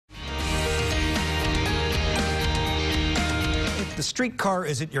the streetcar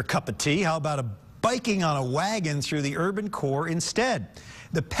isn't your cup of tea, how about biking on a wagon through the urban core instead?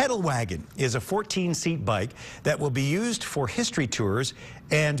 The Pedal Wagon is a 14-seat bike that will be used for history tours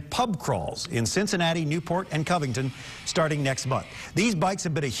and pub crawls in Cincinnati, Newport, and Covington starting next month. These bikes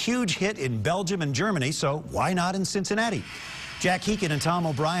have been a huge hit in Belgium and Germany, so why not in Cincinnati? Jack Heekin and Tom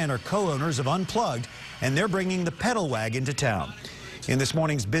O'Brien are co-owners of Unplugged, and they're bringing the Pedal Wagon to town. In this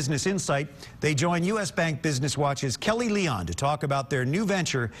morning's Business Insight, they join U.S. Bank Business Watch's Kelly Leon to talk about their new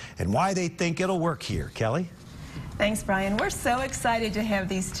venture and why they think it'll work here. Kelly? Thanks, Brian. We're so excited to have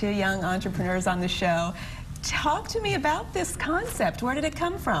these two young entrepreneurs on the show. Talk to me about this concept. Where did it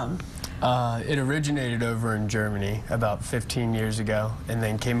come from? It originated over in Germany about 15 years ago and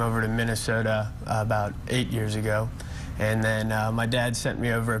then came over to Minnesota about 8 years ago. And then my dad sent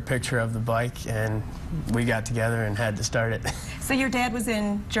me over a picture of the bike, and we got together and had to start it. So your dad was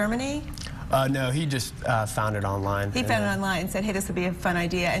in Germany? No, he just found it online. He found it online and said, hey, this would be a fun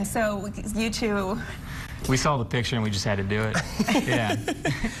idea. And so you two... We saw the picture and we just had to do it. Yeah.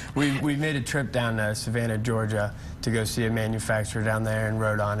 We made a trip down to Savannah, Georgia to go see a manufacturer down there and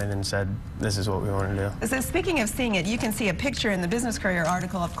wrote on it and said, this is what we want to do. So speaking of seeing it, you can see a picture in the Business Courier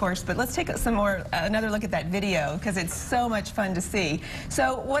article, of course, but let's take another look at that video because it's so much fun to see.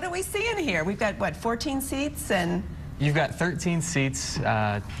 So what are we seeing here? We've got, what, 14 seats and... You've got 13 seats,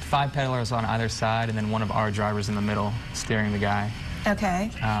 5 pedalers on either side, and then one of our drivers in the middle steering the guy. Okay.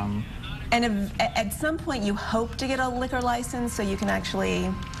 And at some point, you hope to get a liquor license so you can actually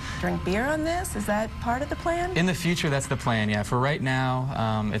drink beer on this? Is that part of the plan? In the future, that's the plan, yeah. For right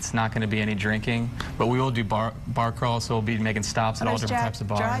now, it's not going to be any drinking, but we will do bar crawls, so we'll be making stops at all different types of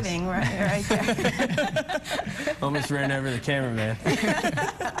bars. Driving right there. Almost ran over the cameraman.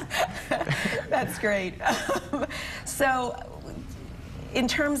 That's great. So, in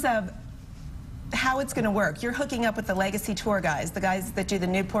terms of how it's going to work, you're hooking up with the legacy tour guys, the guys that do the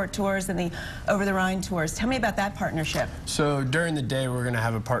Newport tours and the Over the Rhine tours. Tell me about that partnership. So during the day, we're going to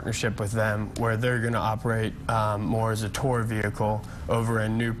have a partnership with them where they're going to operate more as a tour vehicle over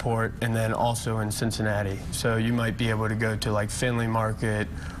in Newport and then also in Cincinnati. So you might be able to go to like Finley Market,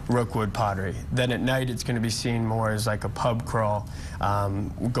 Rookwood Pottery. Then at night, it's going to be seen more as like a pub crawl,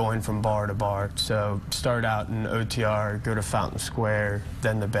 going from bar to bar. So start out in OTR, go to Fountain Square,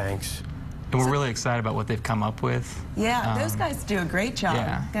 then the Banks. And we're really excited about what they've come up with. Yeah, those guys do a great job.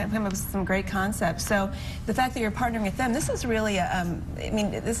 Yeah. Come up with some great concepts. So the fact that you're partnering with them, this is really I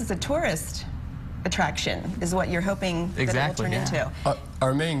mean, this is a tourist attraction, is what you're hoping that it will turn into.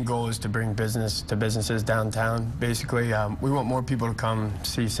 Our main goal is to bring business to businesses downtown. Basically, we want more people to come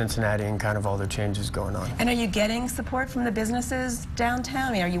see Cincinnati and kind of all the changes going on. And are you getting support from the businesses downtown?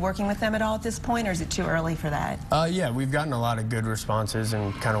 I mean, are you working with them at all at this point, or is it too early for that? Yeah, we've gotten a lot of good responses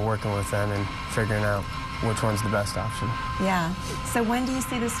and kind of working with them and figuring out which one's the best option. Yeah. So when do you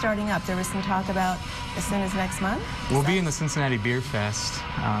see this starting up? There was some talk about as soon as next month? We'll be in the Cincinnati Beer Fest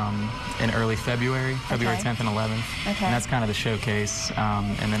in early February, February 10th and 11th. Okay. And that's kind of the showcase.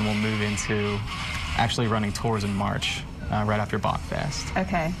 And then we'll move into actually running tours in March, right after Bachfest.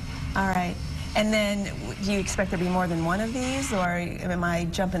 Okay. All right. And then, do you expect there to be more than one of these, or am I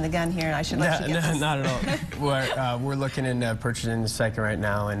jumping the gun here and I should let you get this? Not at all. We're looking into purchasing the second right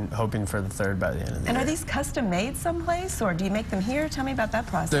now and hoping for the third by the end of the year. And are these custom made someplace, or do you make them here? Tell me about that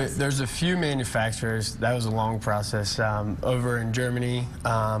process. There's a few manufacturers. That was a long process. Over in Germany,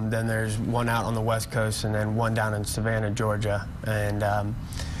 then there's one out on the West Coast, and then one down in Savannah, Georgia. And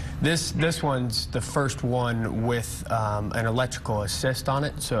this one's the first one with an electrical assist on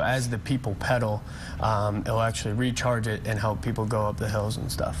it, so as the people pedal, it'll actually recharge it and help people go up the hills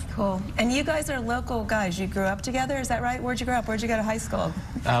and stuff. Cool. And you guys are local guys. You grew up together, is that right? Where'd you grow up? Where'd you go to high school?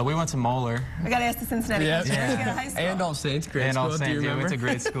 We went to Moeller. I got to ask the Cincinnati question. Where'd you go to high school? And All Saints grade school. And All Saints, yeah, we went to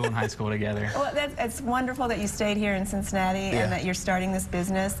grade school and high school together. Well, it's wonderful that you stayed here in Cincinnati and that you're starting this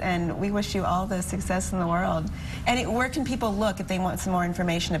business, and we wish you all the success in the world. And where can people look if they want some more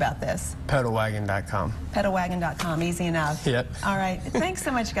information about this? Pedalwagon.com. Pedalwagon.com, easy enough. Yep. All right. Thanks so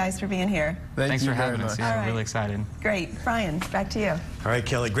much, guys, for being here. Thanks for having us. Yeah, we're really excited. Great. Brian, back to you. All right,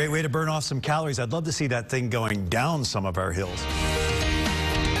 Kelly, great way to burn off some calories. I'd love to see that thing going down some of our hills.